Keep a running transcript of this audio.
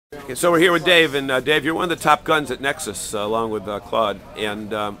Okay, so we're here with Dave, and Dave, you're one of the top guns at Nexus, along with Claude.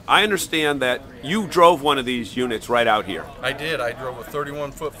 And I understand that you drove one of these units right out here. I did. I drove a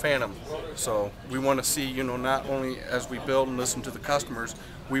 31-foot Phantom. So we want to see, not only as we build and listen to the customers,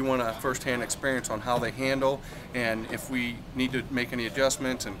 we want a first-hand experience on how they handle, and if we need to make any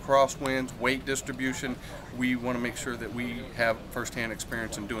adjustments in crosswinds, weight distribution, we want to make sure that we have first-hand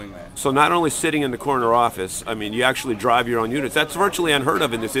experience in doing that. So not only sitting in the corner office, I mean, you actually drive your own units. That's virtually unheard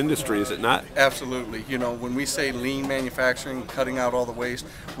of in this industry, is it not? Absolutely. When we say lean manufacturing, cutting out all the waste,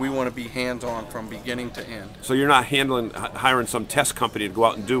 we want to be hands-on from beginning to end. So you're not hiring some test company to go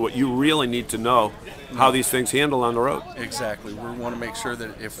out and do what you really need to know how these things handle on the road. Exactly. We want to make sure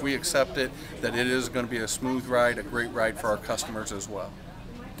that if we accept it, that it is going to be a smooth ride, a great ride for our customers as well.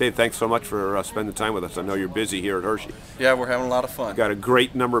 Dave, thanks so much for spending time with us. I know you're busy here at Hershey. Yeah, we're having a lot of fun. Got a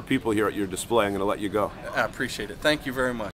great number of people here at your display. I'm going to let you go. I appreciate it. Thank you very much.